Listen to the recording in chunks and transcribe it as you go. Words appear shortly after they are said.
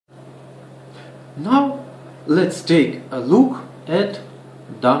Now let's take a look at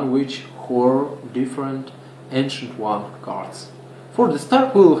Dunwich Horror different Ancient One cards. For the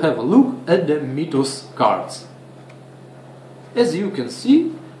start we will have a look at the Mythos cards. As you can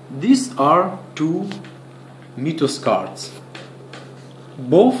see, these are two Mythos cards.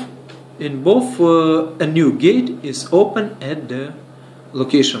 In both a new gate is open at the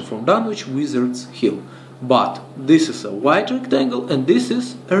location from Dunwich Wizard's Hill. But this is a white rectangle and this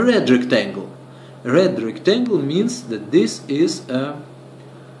is a red rectangle. Red rectangle means that this is a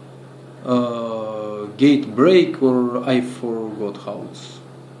gate break, or I forgot how it's,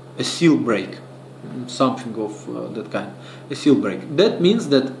 a seal break, something of that kind, a seal break. That means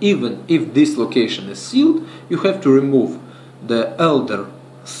that even if this location is sealed, you have to remove the elder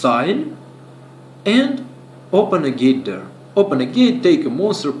sign and open a gate there. Open a gate, take a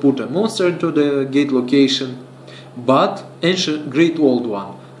monster, put a monster into the gate location, but ancient Great Old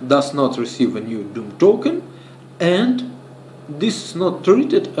One does not receive a new Doom token, and this is not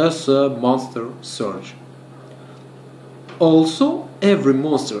treated as a monster surge. Also, every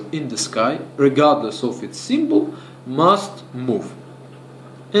monster in the sky, regardless of its symbol, must move.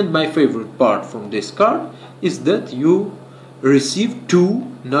 And my favorite part from this card is that you receive two,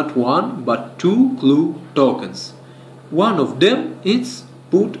 not one, but two clue tokens. One of them is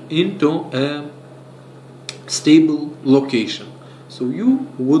put into a stable location, so you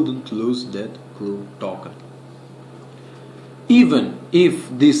wouldn't lose that clue token. Even if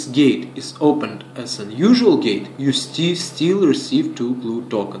this gate is opened as an usual gate, you still receive two clue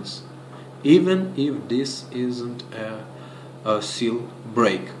tokens, even if this isn't a seal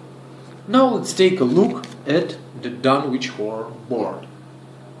break. Now let's take a look at the Dunwich Horror board.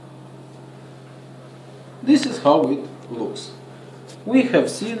 This is how it looks. We have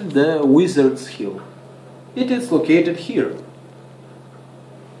seen the Wizard's Hill. It is located here.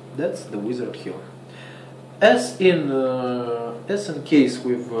 That's the Wizard Hill. As in case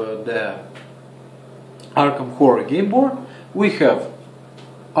with the Arkham Horror game board, we have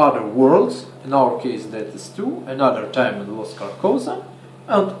other worlds. In our case, that is 2. Another Time in Los Carcosa,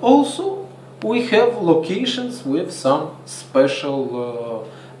 and also we have locations with some special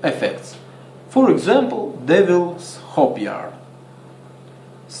effects. For example, Devil's Hopyard.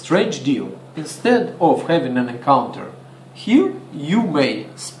 Strange deal. Instead of having an encounter here, you may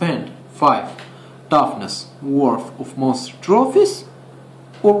spend 5 toughness worth of monster trophies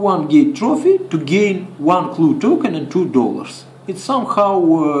or 1 gate trophy to gain 1 clue token and $2. It's somehow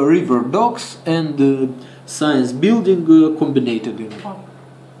river docks and science building combined in one.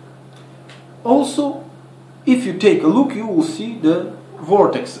 Also, if you take a look, you will see the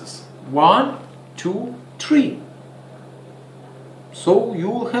vortexes. 1, 2, 3. So you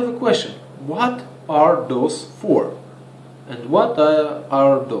will have a question. What are those for? And what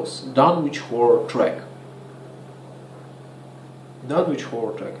are those? Dunwich Horror track. Dunwich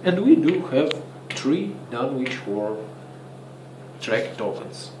Horror track. And we do have 3 Dunwich Horror track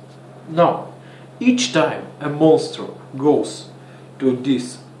tokens. Now, each time a monster goes to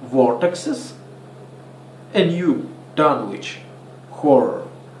these vortexes, a new Dunwich Horror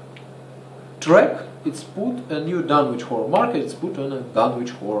track, it's put a new Dunwich Horror marker, it's put on a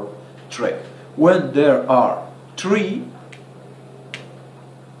Dunwich Horror track. When there are 3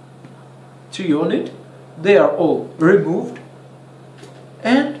 on it, they are all removed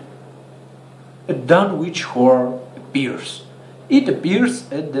and a Dunwich Horror appears. It appears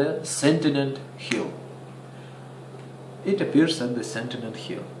at the Sentinel Hill. It appears at the Sentinel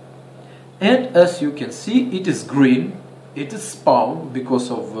Hill. And as you can see, it is green. It is spawn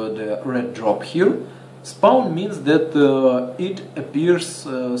because of the red drop here. Spawn means that it appears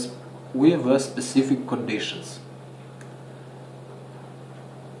with specific conditions.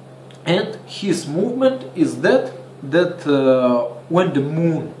 And his movement is that when the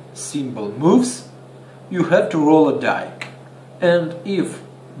moon symbol moves, you have to roll a die. And if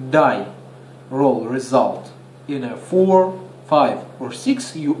die roll result in a 4, 5 or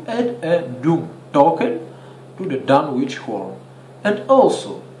 6, you add a Doom token to the Dunwich Horror. And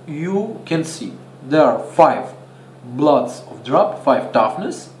also you can see there are 5 bloods of drop, 5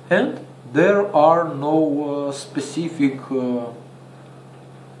 toughness, and there are no specific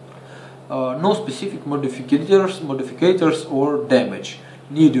modificators or damage,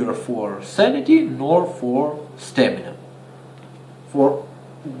 neither for sanity nor for stamina. For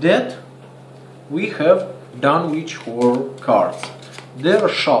that we have Dunwich Horror cards. They are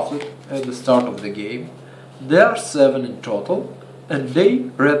shuffled at the start of the game. There are 7 in total, and they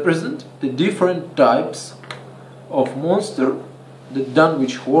represent the different types of monster that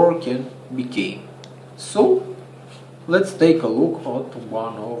Dunwich Horror can become. So let's take a look at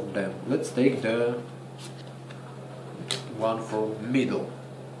one of them. Let's take the one from middle.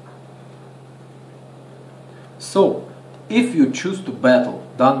 So, if you choose to battle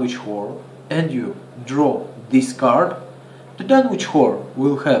Dunwich Horror and you draw this card, the Dunwich Horror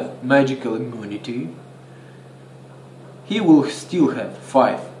will have magical immunity. He will still have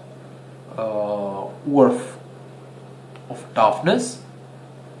 5 worth of toughness.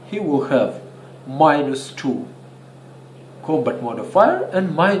 He will have -2 combat modifier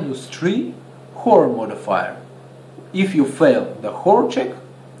and -3 horror modifier. If you fail the horror check,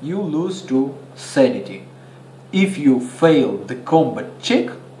 you lose 2 sanity. If you fail the combat check,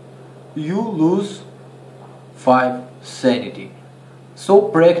 you lose 5 sanity. So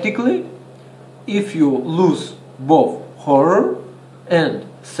practically, if you lose both horror and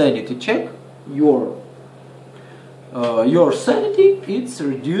sanity check, your sanity is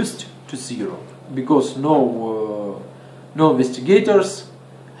reduced to 0, because no investigators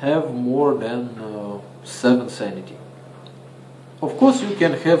have more than 7 sanity. Of course, you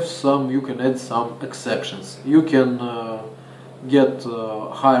can add some exceptions. You can get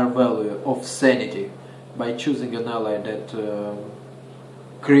higher value of sanity by choosing an ally that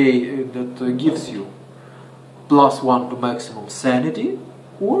gives you +1 to maximum sanity,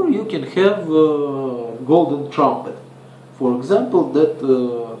 or you can have golden trumpet, for example, that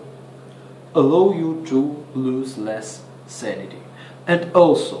allow you to lose less sanity. And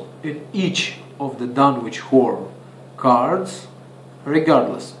also, in each of the Dunwich Horror cards,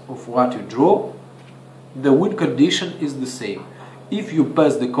 regardless of what you draw, the win condition is the same. If you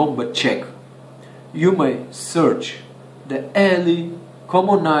pass the combat check, you may search the ally,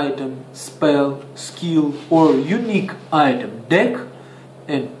 common item, spell, skill or unique item deck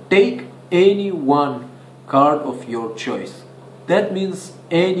and take any one card of your choice. That means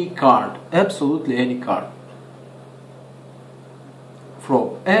any card, absolutely any card, from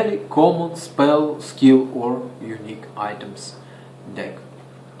any common, spell, skill or unique items deck.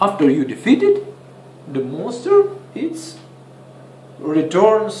 After you defeat it, the monster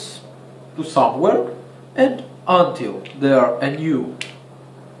returns to somewhere, and until there are a new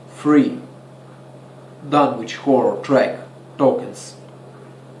free Dunwich Horror track tokens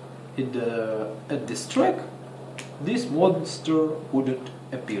at this track, this monster wouldn't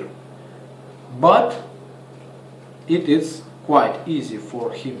appear. But it is quite easy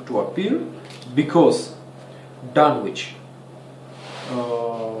for him to appear, because Dunwich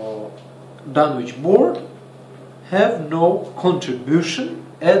board have no contribution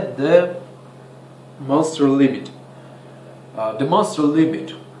at the monster limit. The monster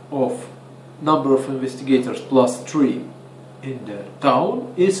limit of number of investigators +3 in the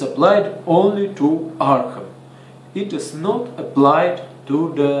town is applied only to Arkham. It is not applied to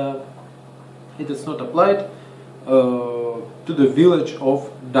the village of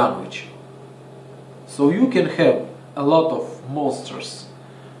Dunwich. So you can have a lot of monsters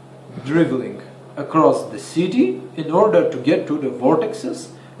dribbling across the city in order to get to the vortexes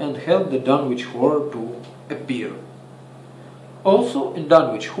and help the Dunwich Horror to appear. Also, in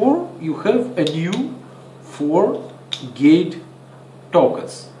Dunwich Horror you have a new 4 gate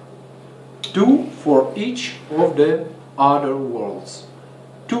tokens, 2 for each of the other worlds,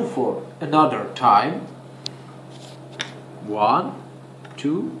 2 for another time, 1,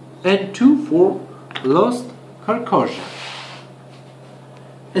 2, and 2 for Lost Carcosia.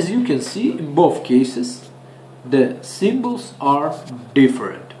 As you can see, in both cases the symbols are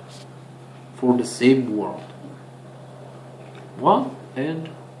different for the same world. 1 and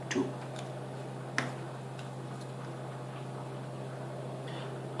 2.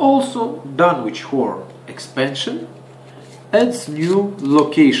 Also, Dunwich Horror expansion adds new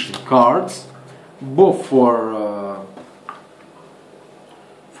location cards, both for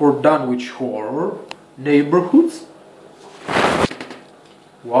Dunwich Horror neighborhoods.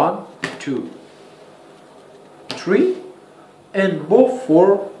 1, 2, 3, and both for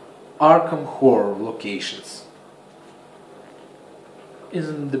Arkham Horror locations.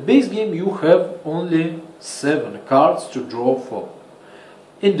 In the base game you have only 7 cards to draw from.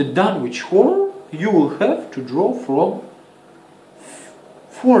 In the Dunwich Horror you will have to draw from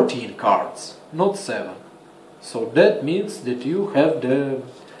 14 cards, not 7. So that means that you have the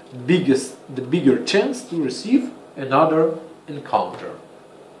bigger chance to receive another encounter.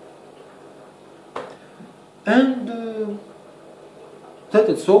 And that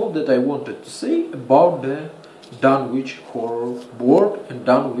is all that I wanted to say about the Dunwich Horror board and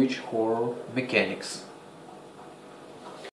Dunwich Horror mechanics.